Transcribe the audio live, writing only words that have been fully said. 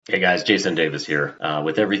Hey guys, Jason Davis here.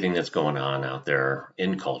 With everything that's going on out there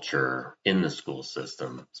in culture, in the school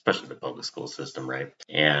system, especially the public school system, right?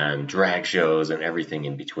 And drag shows and everything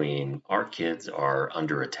in between, our kids are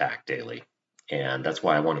under attack daily. And that's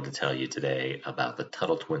why I wanted to tell you today about the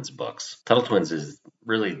Tuttle Twins books. Tuttle Twins is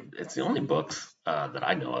really, it's the only books that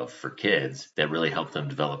I know of for kids that really help them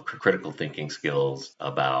develop critical thinking skills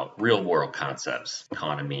about real world concepts,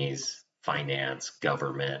 economies, finance,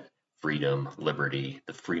 government, freedom, liberty,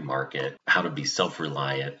 the free market, how to be self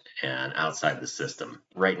reliant and outside the system.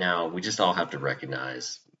 Right now, we just all have to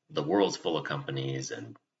recognize the world's full of companies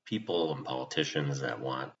and people and politicians that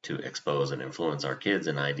want to expose and influence our kids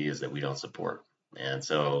in ideas that we don't support. And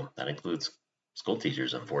so that includes school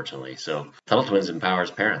teachers, unfortunately. So Tuttle Twins empowers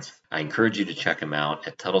parents. I encourage you to check them out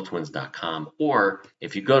at TuttleTwins.com, or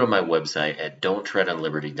if you go to my website at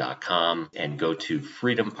don'ttreadonliberty.com and go to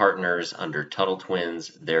Freedom Partners under Tuttle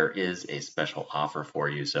Twins, there is a special offer for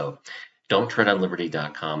you. So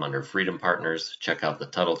don'ttreadonliberty.com under Freedom Partners. Check out the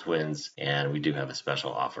Tuttle Twins, and we do have a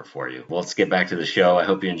special offer for you. Well, let's get back to the show. I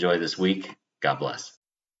hope you enjoy this week. God bless.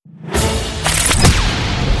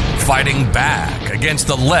 Fighting back against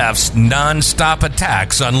the left's nonstop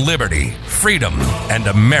attacks on liberty, freedom, and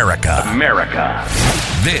America.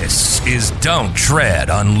 This is Don't Tread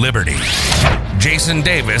on Liberty. Jason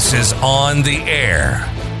Davis is on the air.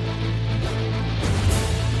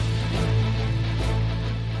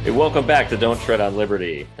 Hey, welcome back to Don't Tread on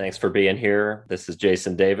Liberty. Thanks for being here. This is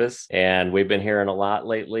Jason Davis, and we've been hearing a lot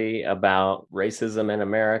lately about racism in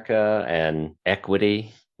America and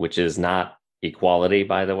equity, which is not equality,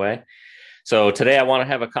 by the way. So today I want to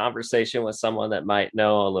have a conversation with someone that might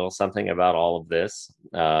know a little something about all of this.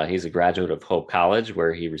 He's a graduate of Hope College,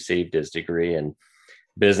 where he received his degree in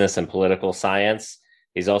business and political science.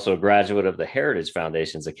 He's also a graduate of the Heritage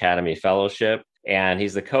Foundation's Academy Fellowship, and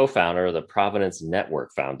he's the co-founder of the Providence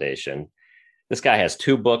Network Foundation. This guy has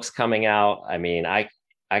 2 books coming out. I mean, I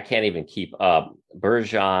can't even keep up.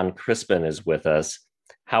 Birjan Crispin is with us.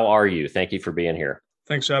 How are you? Thank you for being here.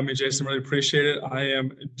 Thanks for having me, Jason. Really appreciate it. I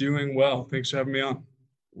am doing well. Thanks for having me on.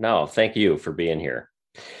 No, thank you for being here.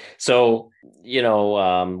 So,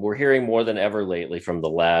 we're hearing more than ever lately from the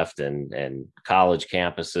left and college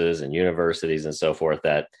campuses and universities and so forth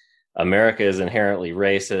that America is inherently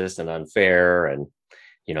racist and unfair. And,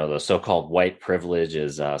 the so-called white privilege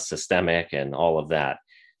is systemic and all of that.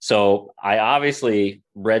 So I obviously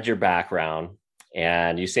read your background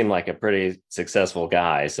and you seem like a pretty successful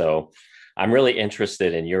guy. So I'm really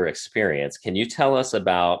interested in your experience. Can you tell us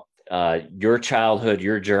about your childhood,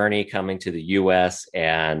 your journey coming to the U.S.,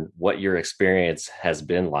 and what your experience has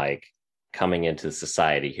been like coming into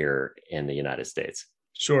society here in the United States?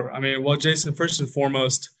 Sure. I mean, well, Jason, first and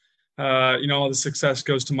foremost, all the success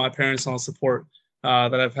goes to my parents and all the support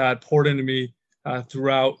that I've had poured into me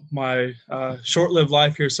throughout my short-lived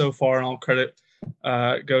life here so far. And all credit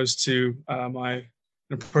goes to my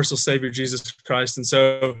personal Savior, Jesus Christ. And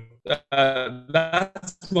so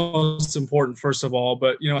that's most important, first of all.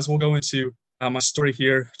 But, as we'll go into my story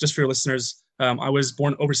here, just for your listeners, I was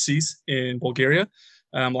born overseas in Bulgaria.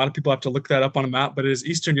 A lot of people have to look that up on a map, but it is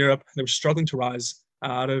Eastern Europe. They were struggling to rise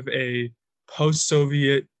out of a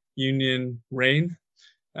post-Soviet Union reign.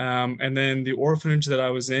 And then the orphanage that I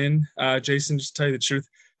was in, Jason, just to tell you the truth,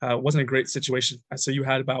 wasn't a great situation. So you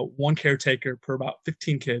had about 1 caretaker per about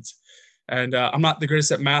 15 kids. And I'm not the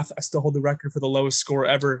greatest at math. I still hold the record for the lowest score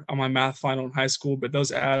ever on my math final in high school. But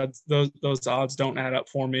those odds don't add up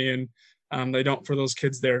for me, and they don't for those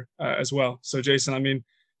kids there as well. So, Jason, I mean,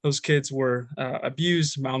 those kids were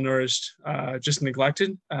abused, malnourished, just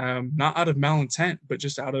neglected, not out of malintent, but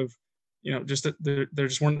just out of, just that there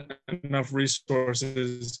just weren't enough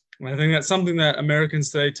resources. And I think that's something that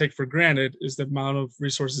Americans today take for granted, is the amount of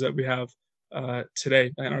resources that we have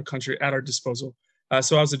today in our country at our disposal.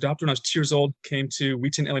 So I was adopted when I was 2 years old, came to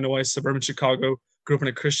Wheaton, Illinois, suburban Chicago, grew up in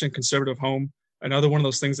a Christian conservative home. Another one of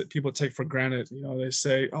those things that people take for granted. They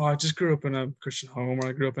say, oh, I just grew up in a Christian home, or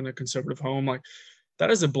I grew up in a conservative home. Like, that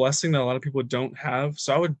is a blessing that a lot of people don't have.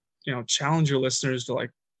 So I would, challenge your listeners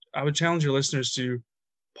to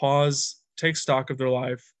pause, take stock of their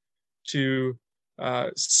life, to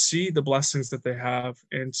see the blessings that they have,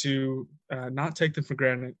 and to not take them for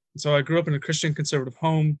granted. So I grew up in a Christian conservative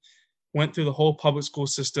home, went through the whole public school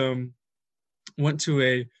system, went to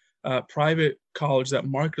a private college that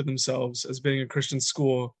marketed themselves as being a Christian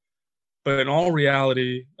school. But in all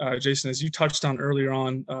reality, Jason, as you touched on earlier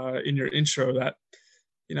on in your intro, that,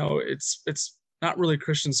 it's not really a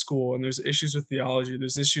Christian school, and there's issues with theology,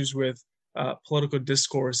 there's issues with political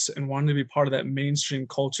discourse, and wanting to be part of that mainstream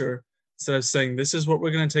culture instead of saying, this is what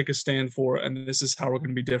we're going to take a stand for, and this is how we're going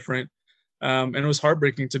to be different. And it was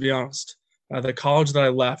heartbreaking, to be honest. The college that I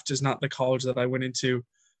left is not the college that I went into.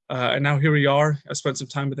 And now here we are. I spent some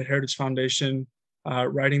time with the Heritage Foundation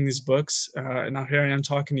writing these books. And now here I am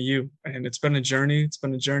talking to you. And it's been a journey. It's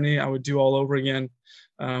been a journey I would do all over again.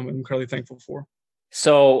 I'm incredibly thankful for.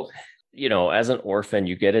 So, as an orphan,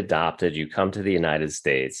 you get adopted, you come to the United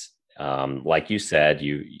States. Like you said,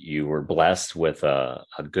 you were blessed with a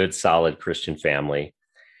good, solid Christian family.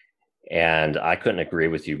 And I couldn't agree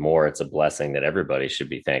with you more. It's a blessing that everybody should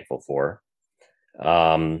be thankful for.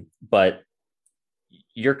 But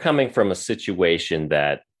you're coming from a situation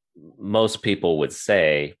that most people would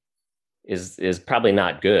say is probably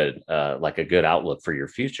not good, like a good outlook for your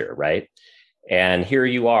future, right? And here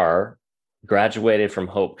you are, graduated from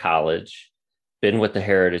Hope College, been with the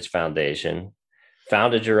Heritage Foundation,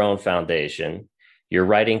 founded your own foundation, you're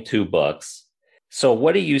writing 2 books. So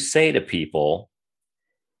what do you say to people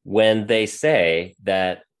when they say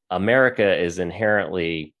that America is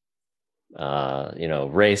inherently,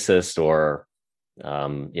 racist, or,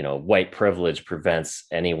 white privilege prevents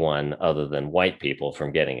anyone other than white people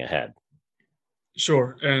from getting ahead?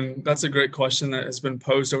 Sure. And that's a great question that has been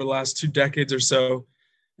posed over the last 2 decades or so.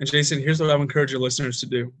 And Jason, here's what I would encourage your listeners to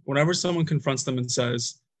do. Whenever someone confronts them and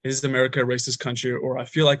says, is America a racist country? Or I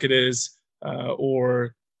feel like it is,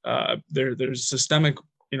 or there's systemic,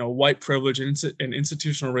 white privilege and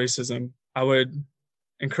institutional racism, I would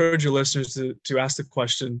encourage your listeners to ask the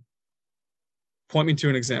question, point me to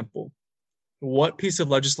an example. What piece of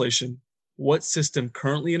legislation, what system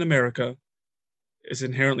currently in America is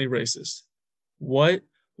inherently racist? What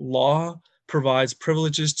law provides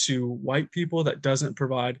privileges to white people that doesn't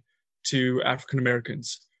provide to African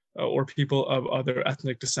Americans or people of other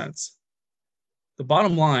ethnic descents? The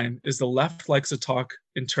bottom line is the left likes to talk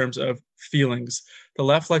in terms of feelings. The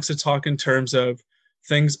left likes to talk in terms of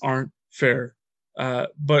things aren't fair.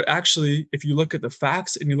 But actually, if you look at the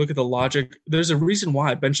facts and you look at the logic, there's a reason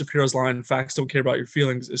why Ben Shapiro's line, "Facts don't care about your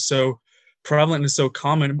feelings," is so prevalent and so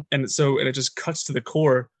common, and it just cuts to the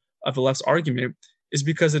core of the left's argument, is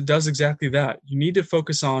because it does exactly that. You need to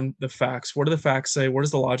focus on the facts. What do the facts say? What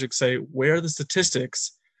does the logic say? Where are the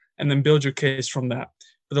statistics? And then build your case from that.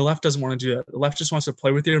 But the left doesn't want to do that. The left just wants to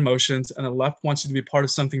play with your emotions, and the left wants you to be part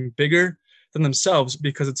of something bigger than themselves,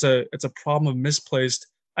 because it's a problem of misplaced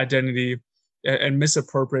identity and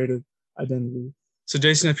misappropriated identity. So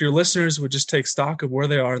Jason, if your listeners would just take stock of where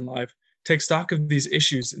they are in life, take stock of these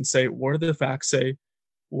issues and say, what do the facts say?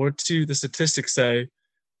 What do the statistics say?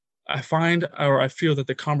 I feel that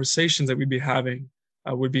the conversations that we'd be having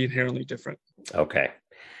would be inherently different. Okay.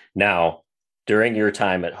 Now, during your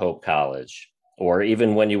time at Hope College, or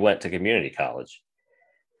even when you went to community college,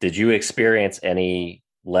 did you experience any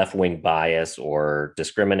left-wing bias or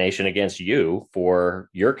discrimination against you for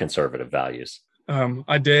your conservative values?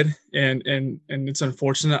 I did, and it's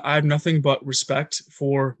unfortunate. I have nothing but respect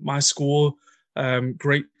for my school,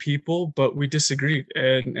 great people, but we disagreed,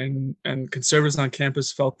 and conservatives on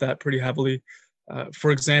campus felt that pretty heavily.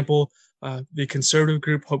 For example, the conservative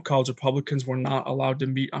group, Hope College Republicans, were not allowed to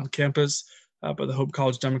meet on campus, but the Hope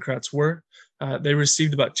College Democrats were. They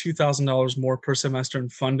received about $2,000 more per semester in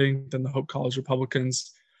funding than the Hope College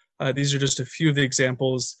Republicans. These are just a few of the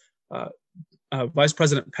examples. Vice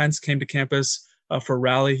President Pence came to campus for a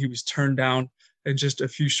rally. He was turned down, and just a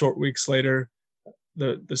few short weeks later,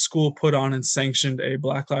 the school put on and sanctioned a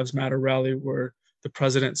Black Lives Matter rally where the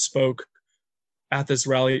president spoke at this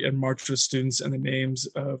rally and marched with students in the names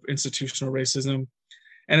of institutional racism.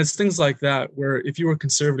 And it's things like that where if you were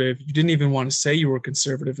conservative, you didn't even want to say you were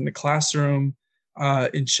conservative in the classroom,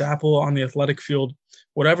 in chapel, on the athletic field,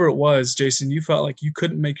 whatever it was, Jason, you felt like you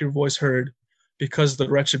couldn't make your voice heard because of the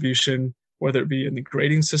retribution, whether it be in the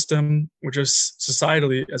grading system or just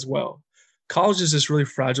societally as well. College is this really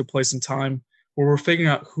fragile place in time where we're figuring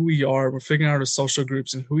out who we are, we're figuring out our social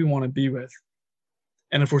groups and who we want to be with.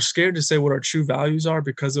 And if we're scared to say what our true values are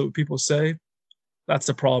because of what people say, that's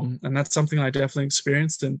a problem. And that's something I definitely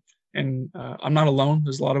experienced. And I'm not alone.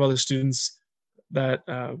 There's a lot of other students that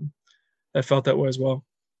felt that way as well.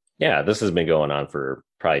 Yeah, this has been going on for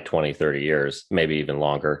probably 20, 30 years, maybe even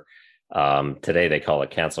longer. Today they call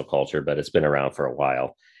it cancel culture, but it's been around for a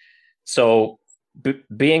while. So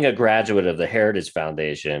being a graduate of the Heritage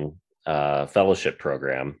Foundation fellowship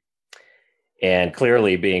program, and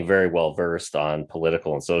clearly being very well versed on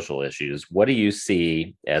political and social issues, what do you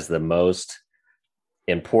see as the most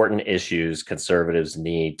important issues conservatives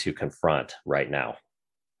need to confront right now?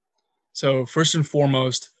 So first and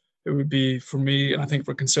foremost, it would be for me, and I think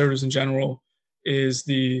for conservatives in general, is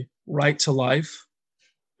the right to life.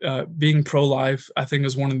 Being pro-life, I think,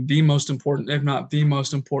 is one of the most important, if not the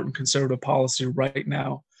most important conservative policy right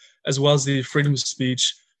now. as well as the freedom of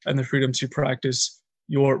speech and the freedom to practice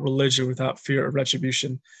your religion without fear of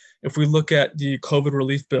retribution. If we look at the COVID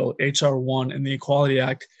relief bill, HR 1, and the Equality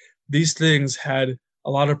Act, these things had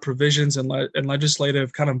a lot of provisions and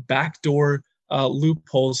legislative kind of backdoor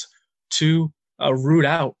loopholes to root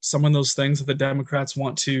out some of those things that the Democrats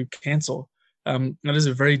want to cancel. That is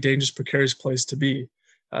a very dangerous, precarious place to be.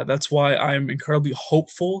 That's why I'm incredibly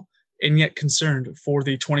hopeful and yet concerned for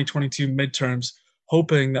the 2022 midterms,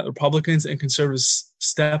 hoping that Republicans and conservatives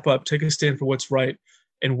step up, take a stand for what's right,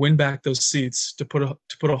 and win back those seats to put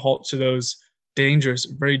a halt to those dangerous,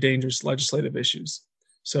 very dangerous legislative issues.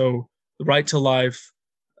 So the right to life,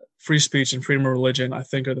 free speech, and freedom of religion, I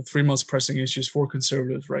think, are the three most pressing issues for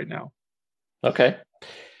conservatives right now. Okay.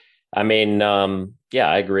 I mean, yeah,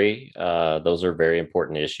 I agree. Those are very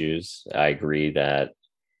important issues. I agree that,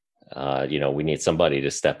 we need somebody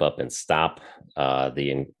to step up and stop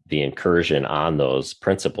the incursion on those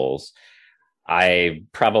principles. I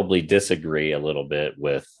probably disagree a little bit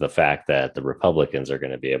with the fact that the Republicans are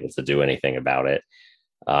going to be able to do anything about it.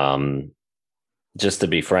 Just to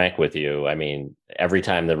be frank with you, I mean, every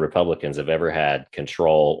time the Republicans have ever had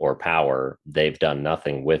control or power, they've done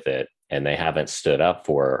nothing with it, and they haven't stood up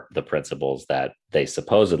for the principles that they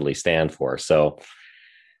supposedly stand for. So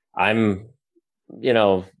I'm,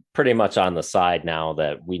 pretty much on the side now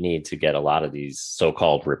that we need to get a lot of these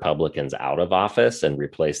so-called Republicans out of office and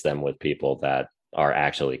replace them with people that are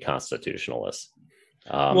actually constitutionalists.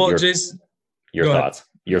 Jason, your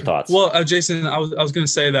thoughts. Well, Jason, I was going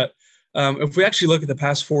to say that if we actually look at the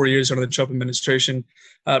past 4 years under the Trump administration,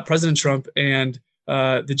 President Trump and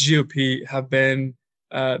the GOP have been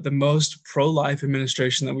the most pro-life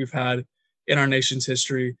administration that we've had in our nation's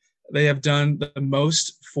history. They have done the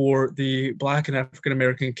most for the Black and African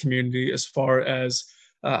American community as far as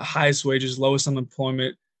highest wages, lowest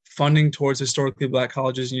unemployment, funding towards historically Black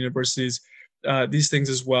colleges and universities, these things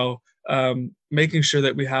as well, making sure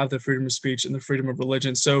that we have the freedom of speech and the freedom of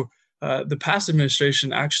religion. So the past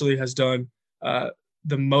administration actually has done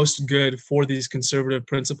the most good for these conservative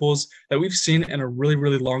principles that we've seen in a really,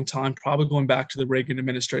 really long time, probably going back to the Reagan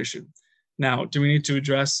administration. Now, do we need to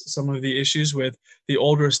address some of the issues with the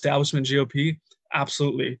older establishment GOP?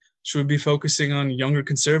 Absolutely. Should we be focusing on younger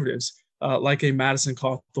conservatives like a Madison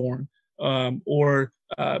Cawthorn or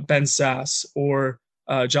Ben Sasse or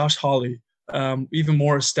Josh Hawley, even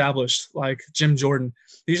more established like Jim Jordan?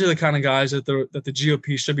 These are the kind of guys that the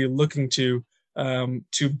GOP should be looking to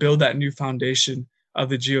build that new foundation of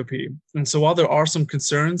the GOP. And so while there are some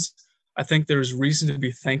concerns, I think there's reason to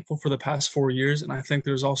be thankful for the past 4 years. And I think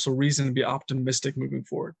there's also reason to be optimistic moving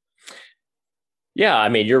forward. Yeah, I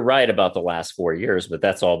mean, you're right about the last 4 years, but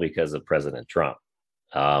that's all because of President Trump.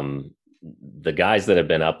 The guys that have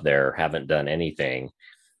been up there haven't done anything.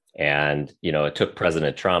 And, it took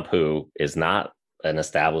President Trump, who is not an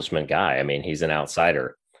establishment guy. I mean, he's an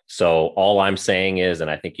outsider. So all I'm saying is,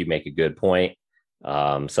 and I think you make a good point,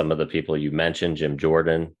 some of the people you mentioned, Jim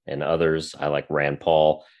Jordan and others, I like Rand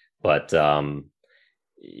Paul, but,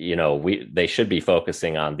 they should be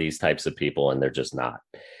focusing on these types of people, and they're just not.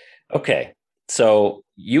 Okay. So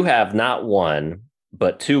you have not one,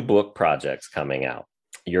 but 2 book projects coming out.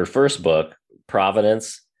 Your first book,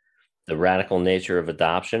 Providence, The Radical Nature of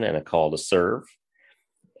Adoption and a Call to Serve.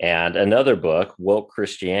 And another book, Woke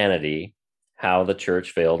Christianity, How the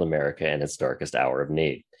Church Failed America in Its Darkest Hour of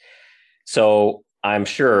Need. So I'm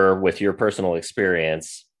sure with your personal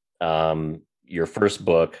experience, your first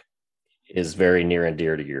book is very near and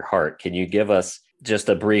dear to your heart. Can you give us just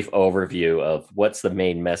a brief overview of what's the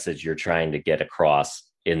main message you're trying to get across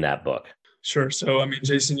in that book? Sure. So, I mean,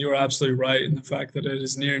 Jason, you're absolutely right in the fact that it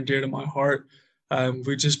is near and dear to my heart.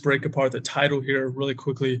 We just break apart the title here really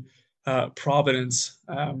quickly. Providence,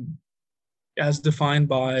 as defined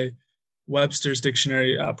by Webster's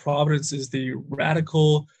dictionary, providence is the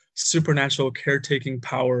radical, supernatural caretaking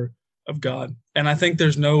power of God. And I think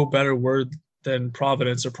there's no better word than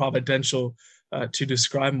providence or providential to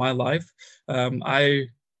describe my life. I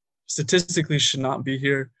statistically should not be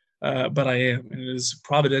here, but I am, and it is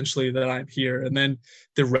providentially that I'm here. And then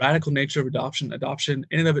the radical nature of adoption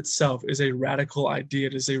in and of itself is a radical idea.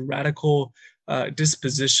 It is a radical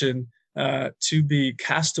disposition to be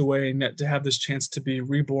cast away and yet to have this chance to be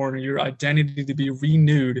reborn, or your identity to be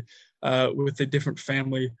renewed with a different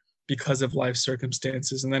family because of life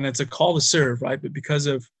circumstances. And then it's a call to serve, right? But because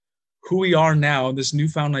of who we are now, this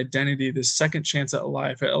newfound identity, this second chance at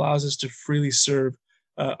life, it allows us to freely serve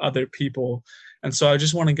other people. And so I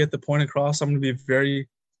just want to get the point across. I'm going to be very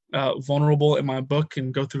vulnerable in my book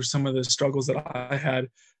and go through some of the struggles that I had.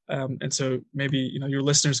 And so maybe, your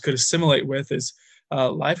listeners could assimilate with is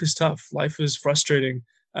life is tough. Life is frustrating.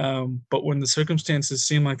 But when the circumstances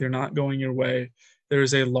seem like they're not going your way, there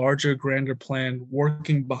is a larger, grander plan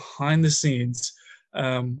working behind the scenes.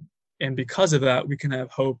 And because of that, we can have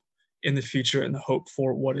hope in the future and the hope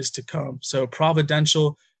for what is to come. So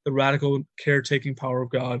providential, the radical caretaking power of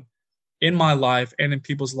God in my life and in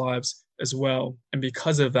people's lives as well. And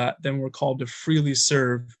because of that, then we're called to freely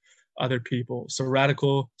serve other people. So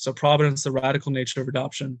providence, the radical nature of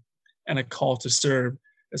adoption, and a call to serve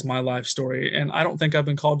is my life story. And I don't think I've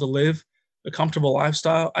been called to live a comfortable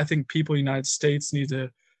lifestyle. I think people in the United States need to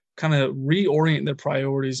kind of reorient their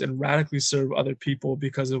priorities and radically serve other people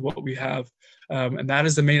because of what we have. And that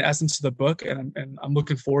is the main essence of the book. And I'm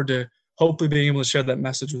looking forward to hopefully being able to share that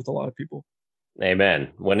message with a lot of people.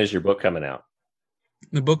 Amen. When is your book coming out?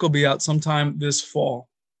 The book will be out sometime this fall.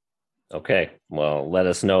 Okay. Well, let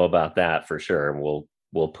us know about that for sure.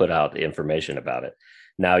 We'll put out information about it.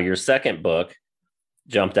 Now, your second book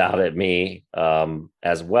jumped out at me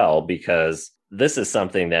as well, because this is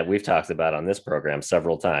something that we've talked about on this program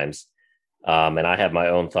several times. And I have my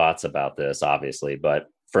own thoughts about this, obviously. But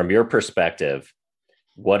from your perspective,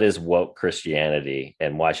 what is woke Christianity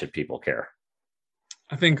and why should people care?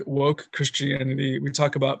 I think woke Christianity, we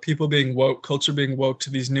talk about people being woke, culture being woke to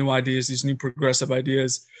these new ideas, these new progressive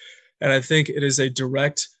ideas. And I think it is a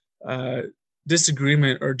direct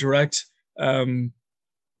disagreement or direct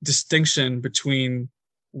distinction between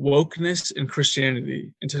wokeness and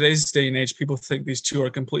Christianity. In today's day and age, people think these two are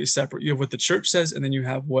completely separate. You have what the church says, and then you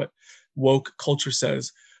have what woke culture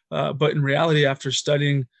says. But in reality, after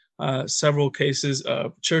studying several cases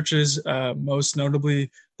of churches, most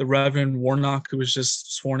notably the Reverend Warnock, who was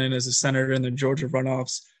just sworn in as a senator in the Georgia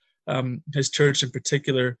runoffs, his church in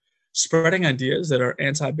particular, spreading ideas that are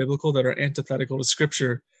anti-biblical, that are antithetical to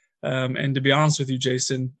Scripture. And to be honest with you,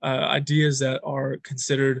 Jason, ideas that are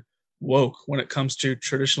considered woke when it comes to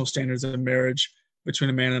traditional standards of marriage between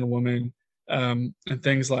a man and a woman, and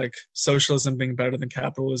things like socialism being better than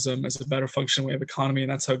capitalism as a better functioning way of economy,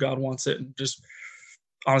 and that's how God wants it. And just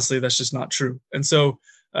honestly, that's just not true. And so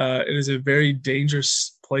it is a very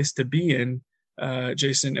dangerous place to be in,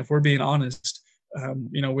 Jason, if we're being honest,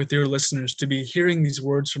 with your listeners, to be hearing these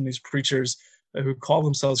words from these preachers who call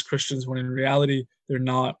themselves Christians when in reality they're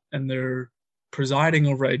not, and they're presiding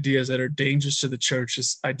over ideas that are dangerous to the church,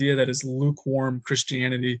 this idea that is lukewarm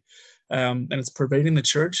Christianity, and it's pervading the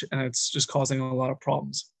church, and it's just causing a lot of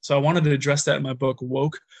problems. So I wanted to address that in my book,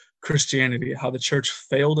 Woke Christianity, how the church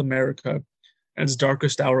failed America in its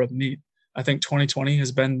darkest hour of need. I think 2020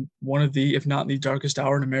 has been one of the, if not the darkest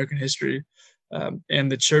hour in American history. And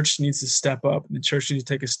the church needs to step up, and the church needs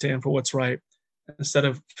to take a stand for what's right instead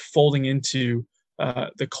of folding into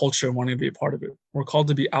the culture and wanting to be a part of it. We're called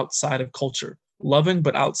to be outside of culture, loving,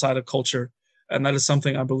 but outside of culture. And that is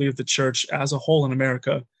something I believe the church as a whole in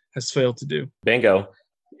America has failed to do. Bingo.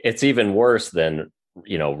 It's even worse than,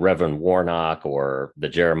 Reverend Warnock or the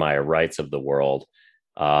Jeremiah Wrights of the world.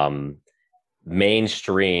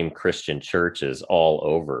 Mainstream Christian churches all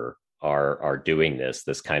over are doing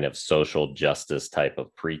this kind of social justice type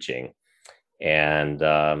of preaching. And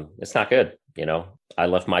it's not good. I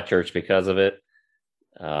left my church because of it.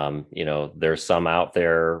 There's some out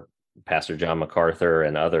there, Pastor John MacArthur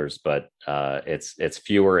and others, but it's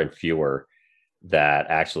fewer and fewer that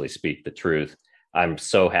actually speak the truth. I'm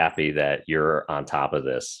so happy that you're on top of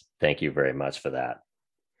this. Thank you very much for that.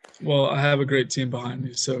 Well, I have a great team behind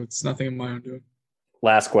me, so it's nothing of my own doing.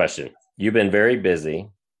 Last question. You've been very busy,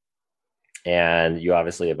 and you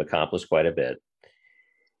obviously have accomplished quite a bit.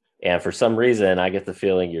 And for some reason, I get the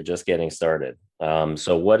feeling you're just getting started.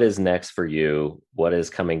 So what is next for you? What is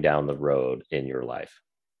coming down the road in your life?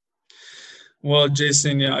 Well,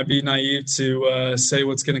 Jason, I'd be naive to say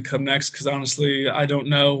what's going to come next, because honestly, I don't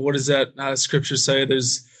know. What does that scripture say?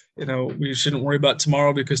 There's, we shouldn't worry about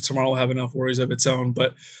tomorrow because tomorrow will have enough worries of its own.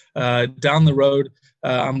 But down the road,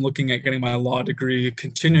 I'm looking at getting my law degree,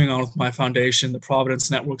 continuing on with my foundation, the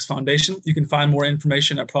Providence Networks Foundation. You can find more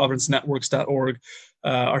information at providencenetworks.org.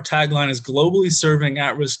 Our tagline is globally serving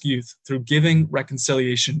at-risk youth through giving,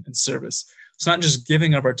 reconciliation, and service. It's not just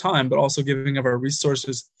giving of our time, but also giving of our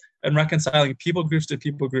resources and reconciling people groups to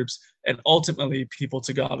people groups, and ultimately people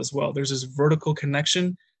to God as well. There's this vertical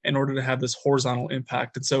connection in order to have this horizontal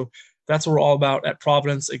impact. And so that's what we're all about at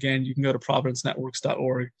Providence. Again, you can go to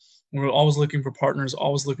providencenetworks.org. We're always looking for partners,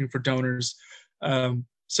 always looking for donors.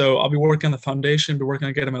 So I'll be working on the foundation, be working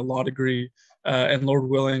on getting my law degree, and Lord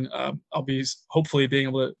willing, I'll be hopefully being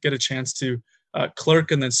able to get a chance to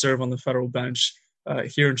clerk and then serve on the federal bench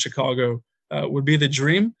here in Chicago would be the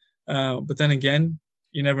dream. But then again,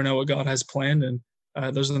 you never know what God has planned, and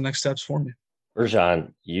those are the next steps for me.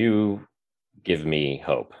 Erjan, you give me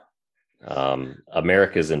hope.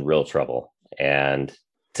 America's in real trouble. And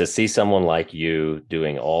to see someone like you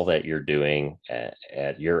doing all that you're doing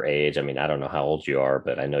at your age, I mean, I don't know how old you are,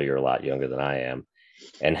 but I know you're a lot younger than I am,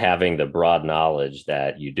 and having the broad knowledge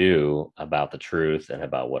that you do about the truth and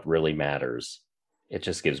about what really matters, it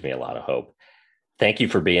just gives me a lot of hope. Thank you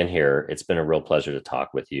for being here. It's been a real pleasure to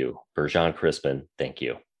talk with you. Berjan Crispin, thank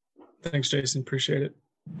you. Thanks, Jason. Appreciate it.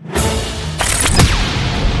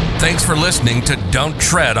 Thanks for listening to Don't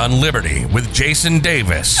Tread on Liberty with Jason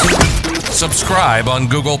Davis. Subscribe on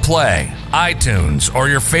Google Play, iTunes, or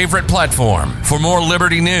your favorite platform. For more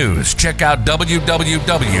Liberty news, check out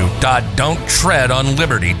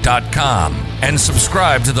www.don'ttreadonliberty.com and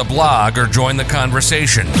subscribe to the blog or join the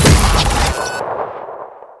conversation.